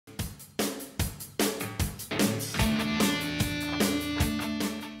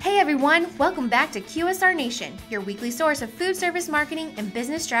Hey everyone, welcome back to QSR Nation, your weekly source of food service marketing and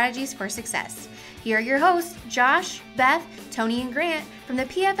business strategies for success. Here are your hosts, Josh, Beth, Tony, and Grant from the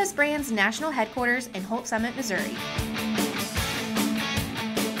PFS Brands National Headquarters in Holt Summit, Missouri.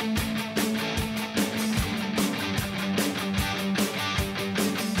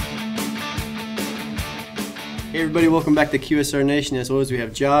 Hey everybody, welcome back to QSR Nation. As always, we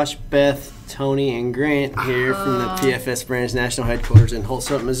have Josh, Beth, Tony, and Grant here from the PFS Brands National Headquarters in Holt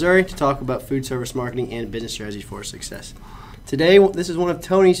Summit, Missouri to talk about food service marketing and business strategies for success. Today, this is one of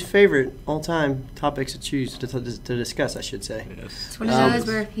Tony's favorite all-time topics to discuss, I should say. Yes. It's one of those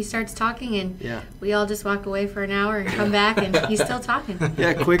where he starts talking and we all just walk away for an hour and come back and he's still talking.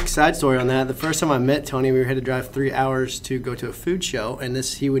 Yeah, quick side story on that. The first time I met Tony, we had to drive 3 hours to go to a food show, and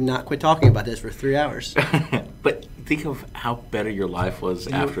he would not quit talking about this for 3 hours. But think of how better your life was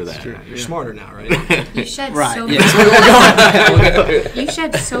after that. You're smarter now, right? You shed you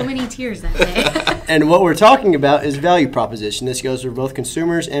shed so many tears that day. And what we're talking about is value proposition. This goes for both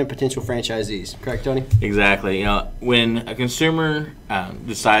consumers and potential franchisees. Correct, Tony? Exactly. You know, when a consumer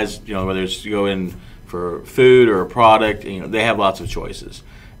decides, whether it's to go in for food or a product, they have lots of choices.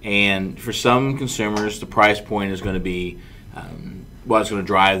 And for some consumers, the price point is going to be what's going to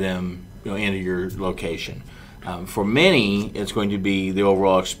drive them, into your location. For many, it's going to be the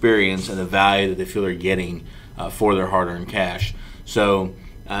overall experience and the value that they feel they're getting for their hard-earned cash. So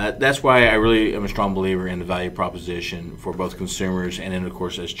that's why I really am a strong believer in the value proposition for both consumers and then, of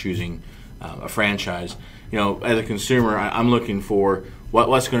course, as choosing a franchise. As a consumer, I'm looking for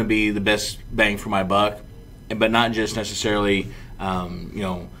what's going to be the best bang for my buck, but not just necessarily,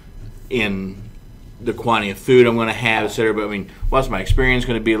 in the quantity of food I'm going to have, et cetera. But what's my experience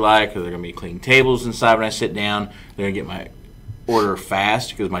going to be like? Are there going to be clean tables inside when I sit down? They're going to get my order fast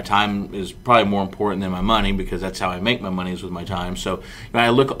because my time is probably more important than my money because that's how I make my money is with my time. So I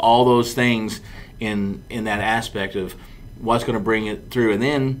look at all those things in that aspect of what's going to bring it through, and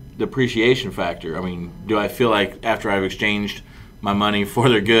then the appreciation factor. Do I feel like after I've exchanged my money for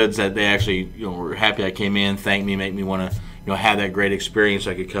their goods that they actually were happy I came in, thanked me, make me want to have that great experience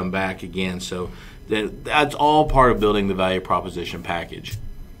so I could come back again. So that's all part of building the value proposition package.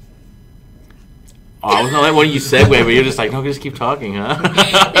 Oh, I was going to let one of you segue, but you're just like, no, just keep talking, huh?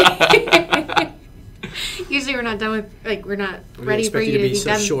 Usually we're not done with, we're not ready for you to be so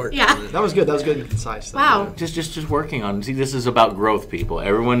done. Short. Yeah. That was good and concise. Wow. Just working on it. See, this is about growth, people.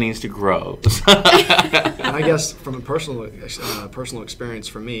 Everyone needs to grow. And I guess from a personal experience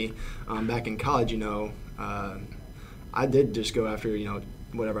for me, back in college, I did just go after,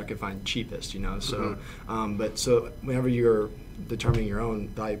 whatever I could find cheapest, So, but whenever you're determining your own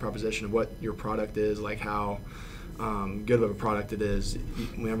value proposition of what your product is, like how good of a product it is,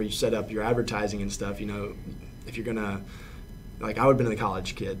 whenever you set up your advertising and stuff, if you're gonna, I would have been a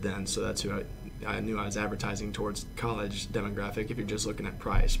college kid then, so that's who I knew I was advertising towards college demographic if you're just looking at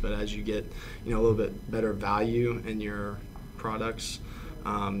price. But as you get, a little bit better value in your products,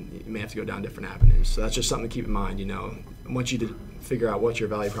 you may have to go down different avenues. So that's just something to keep in mind, I want you to figure out what your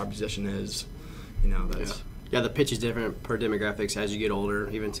value proposition is, that's... Yeah, the pitch is different per demographics. As you get older,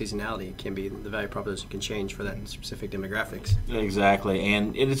 even seasonality can be, the value proposition can change for that specific demographics. Exactly,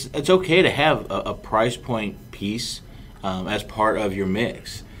 and it's okay to have a price point piece as part of your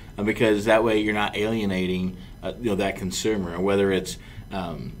mix, because that way you're not alienating that consumer, whether it's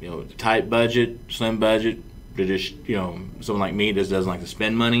tight budget, slim budget, to just someone like me just doesn't like to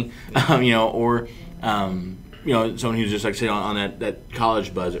spend money, or someone who's just, like, say, on that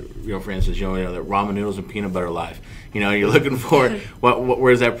college budget, for instance, that ramen noodles and peanut butter life. You're looking for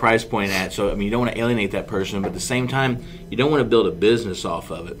where's that price point at? So, you don't want to alienate that person, but at the same time, you don't want to build a business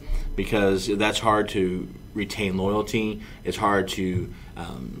off of it because that's hard to retain loyalty. It's hard to,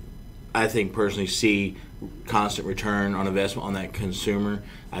 I think, personally see constant return on investment on that consumer.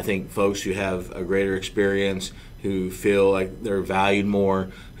 I think folks who have a greater experience, who feel like they're valued more,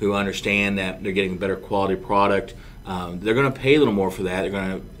 who understand that they're getting a better quality product, they're going to pay a little more for that. And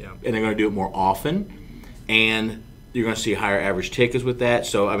they're going to do it more often, and you're going to see higher average tickets with that.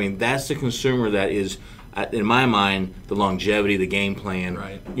 So, that's the consumer that is, in my mind, the longevity, the game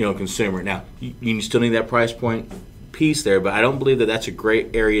plan, consumer. Now, you still need that price point piece there, but I don't believe that that's a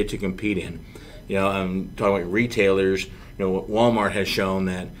great area to compete in. I'm talking about retailers. Walmart has shown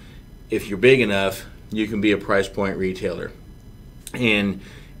that if you're big enough, you can be a price point retailer, and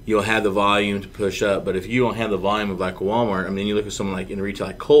you'll have the volume to push up. But if you don't have the volume of like a Walmart, you look at someone like in retail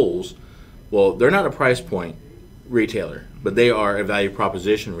like Kohl's, well, they're not a price point retailer, but they are a value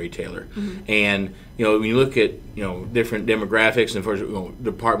proposition retailer. Mm-hmm. And when you look at different demographics and for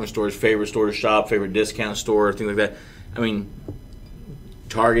department stores, favorite store to shop, favorite discount store, things like that.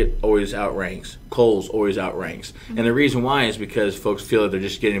 Target always outranks. Kohl's always outranks. And the reason why is because folks feel that they're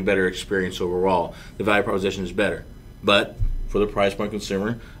just getting a better experience overall. The value proposition is better. But for the price point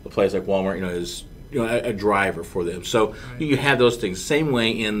consumer, a place like Walmart, is a driver for them. So you have those things. Same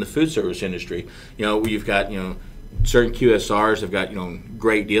way in the food service industry. You've got certain QSRs have got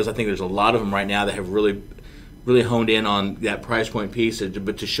great deals. I think there's a lot of them right now that have really honed in on that price point piece,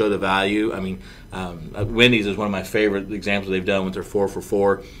 but to show the value. I mean, Wendy's is one of my favorite examples they've done with their 4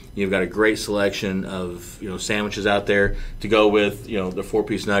 for $4. You've got a great selection of sandwiches out there to go with the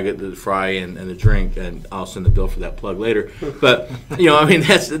 4-piece nugget, the fry, and the drink. And I'll send the bill for that plug later. But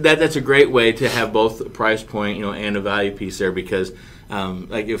that's a great way to have both a price point and a value piece there, because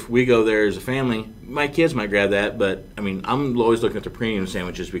like if we go there as a family, my kids might grab that, but I mean I'm always looking at the premium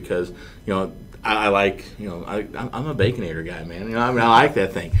sandwiches because I like, I'm a Baconator guy, man. I like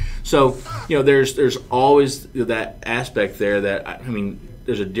that thing. So, there's always that aspect there that,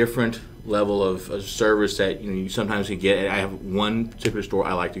 there's a different level of service that, you sometimes can get. I have one particular store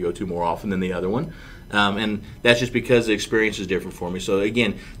I like to go to more often than the other one. And that's just because the experience is different for me. So,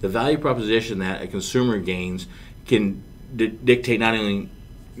 again, the value proposition that a consumer gains can dictate not only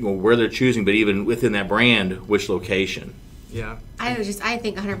where they're choosing, but even within that brand, which location. Yeah. I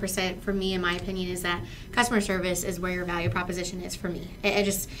think 100% for me, in my opinion, is that customer service is where your value proposition is for me.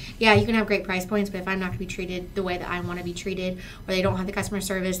 You can have great price points, but if I'm not going to be treated the way that I want to be treated, or they don't have the customer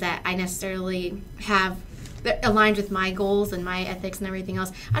service that I necessarily have that aligns with my goals and my ethics and everything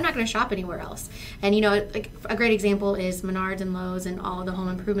else, I'm not going to shop anywhere else. And like a great example is Menards and Lowe's and all the home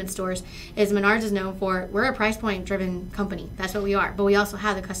improvement stores. Is Menards is known for, we're a price point driven company. That's what we are. But we also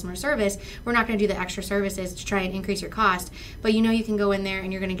have the customer service. We're not going to do the extra services to try and increase your cost. But you can go in there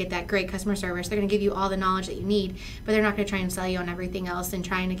and you're going to get that great customer service. They're going to give you all the knowledge that you need, but they're not going to try and sell you on everything else and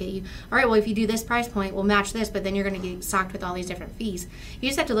trying to get you, all right, well, if you do this price point, we'll match this, but then you're going to get socked with all these different fees. You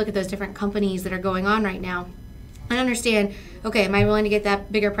just have to look at those different companies that are going on right now and understand, okay, am I willing to get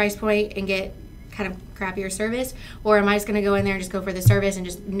that bigger price point and get kind of crappier service, or am I just going to go in there and just go for the service and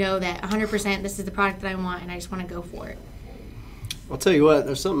just know that 100% this is the product that I want and I just want to go for it? I'll tell you what,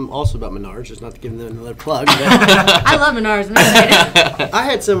 there's something also about Menards, just not to give them another plug. But I love Menards. I'm excited. I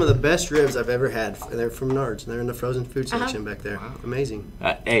had some of the best ribs I've ever had. They're from Menards, and they're in the frozen food section back there. Wow. Amazing.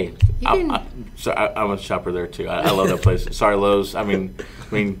 Hey, I'm a shopper there too. I love that place. Sorry, Lowe's. I mean,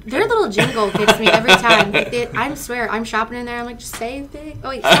 their little jingle gets me every time. I swear, I'm shopping in there. I'm like, just say a thing. Oh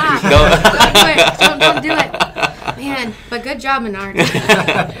wait, stop! Don't do it, man. But good job,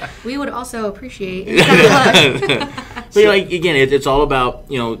 Menards. We would also appreciate. But again, it's all about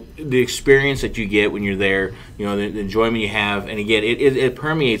the experience that you get when you're there, the enjoyment you have, and again, it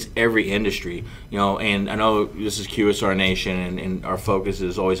permeates every industry, And I know this is QSR Nation, and our focus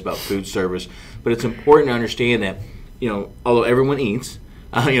is always about food service, but it's important to understand that although everyone eats,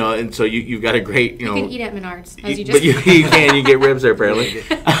 and so you've got a great You can eat at Menards, as you just. But you can. You get ribs there apparently.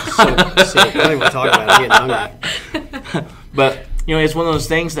 I don't even talk about it. I'm getting hungry. But it's one of those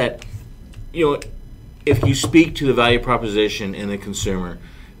things that if you speak to the value proposition in the consumer,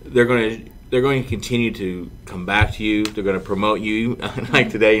 they're going to continue to come back to you. They're going to promote you. Like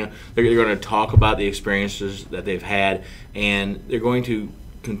today, they're going to talk about the experiences that they've had, and they're going to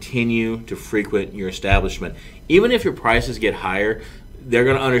continue to frequent your establishment. Even if your prices get higher, they're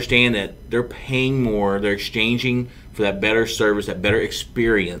going to understand that they're paying more. They're exchanging for that better service, that better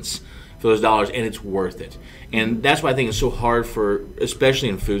experience for those dollars, and it's worth it. And that's why I think it's so hard for, especially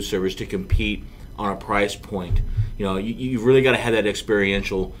in food service, to compete on a price point. You've really got to have that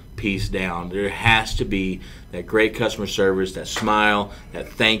experiential piece down. There has to be that great customer service, that smile, that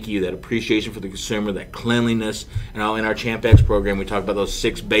thank you, that appreciation for the consumer, that cleanliness. And in our Champ X program, we talk about those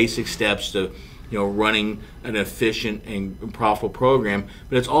 6 basic steps to running an efficient and profitable program,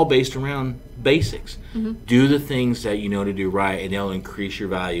 but it's all based around basics. Mm-hmm. Do the things that you know to do right, and they'll increase your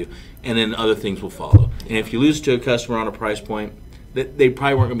value, and then other things will follow. And if you lose to a customer on a price point, they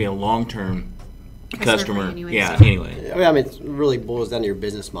probably weren't going to be a long-term customer. Anyway. It really boils down to your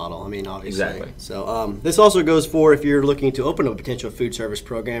business model. Obviously. Exactly. So this also goes for if you're looking to open a potential food service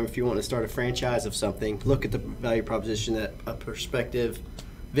program. If you want to start a franchise of something, look at the value proposition that a prospective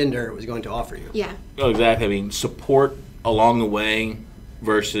vendor was going to offer you. Yeah. Oh, exactly. Support along the way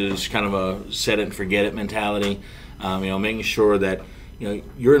versus kind of a set it and forget it mentality. Making sure that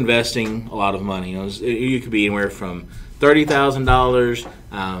you're investing a lot of money. You could be anywhere from $30,000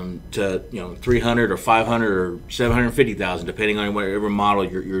 to $300,000 or $500,000 or $750,000, depending on whatever model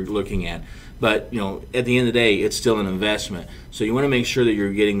you're looking at. But at the end of the day, it's still an investment. So you want to make sure that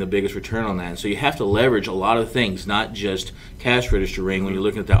you're getting the biggest return on that. So you have to leverage a lot of things, not just cash register ring when you're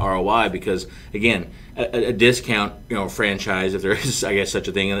looking at that ROI. Because again, a discount franchise, if there is, I guess, such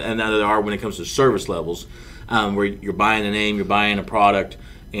a thing, and there are when it comes to service levels, where you're buying the name, you're buying a product,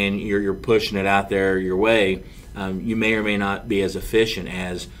 and you're pushing it out there your way. You may or may not be as efficient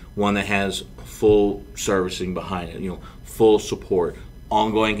as one that has full servicing behind it, full support,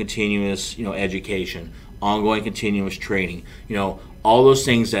 ongoing continuous, education, ongoing continuous training, all those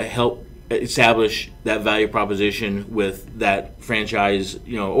things that help establish that value proposition with that franchise,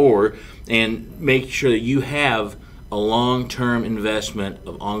 and make sure that you have a long-term investment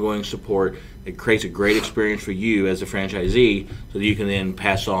of ongoing support. It creates a great experience for you as a franchisee so that you can then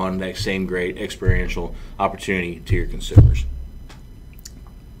pass on that same great experiential opportunity to your consumers.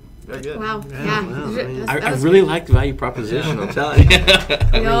 Very good. Wow. Wow. I really like the value proposition, I'm telling you.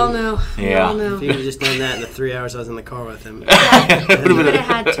 We all know. We all know. If you would have just done that in the 3 hours I was in the car with him. Yeah. You would have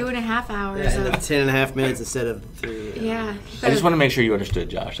had 2.5 hours. Yeah, 10.5 minutes instead of 3. Yeah. I just want to make sure you understood,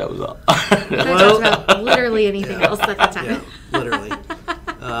 Josh. That was all. Well, about literally anything else at that time. Yeah, literally.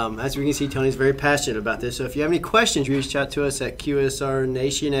 As we can see, Tony's very passionate about this. So if you have any questions, reach out to us at QSR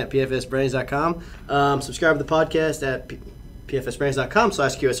Nation at pfsbrands.com. Subscribe to the podcast at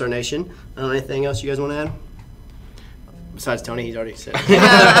pfsbrands.com/QSR Nation. Anything else you guys want to add? Besides Tony, he's already said.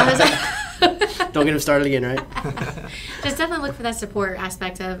 Don't get him started again, right? Just definitely look for that support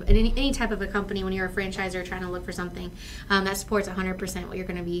aspect of any type of a company when you're a franchisor trying to look for something. That support's 100% what you're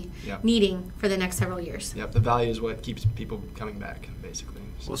going to be needing for the next several years. Yep, the value is what keeps people coming back, basically.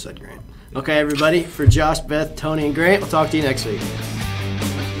 So. Well said, Grant. Okay, everybody, for Josh, Beth, Tony, and Grant, we'll talk to you next week.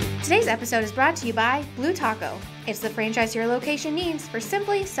 Today's episode is brought to you by Blue Taco. It's the franchise your location needs for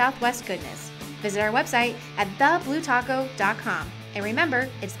simply Southwest goodness. Visit our website at thebluetaco.com. And remember,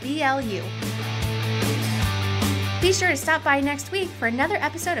 it's BLU. Be sure to stop by next week for another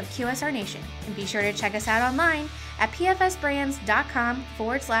episode of QSR Nation. And be sure to check us out online at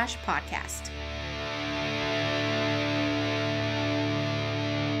pfsbrands.com/podcast.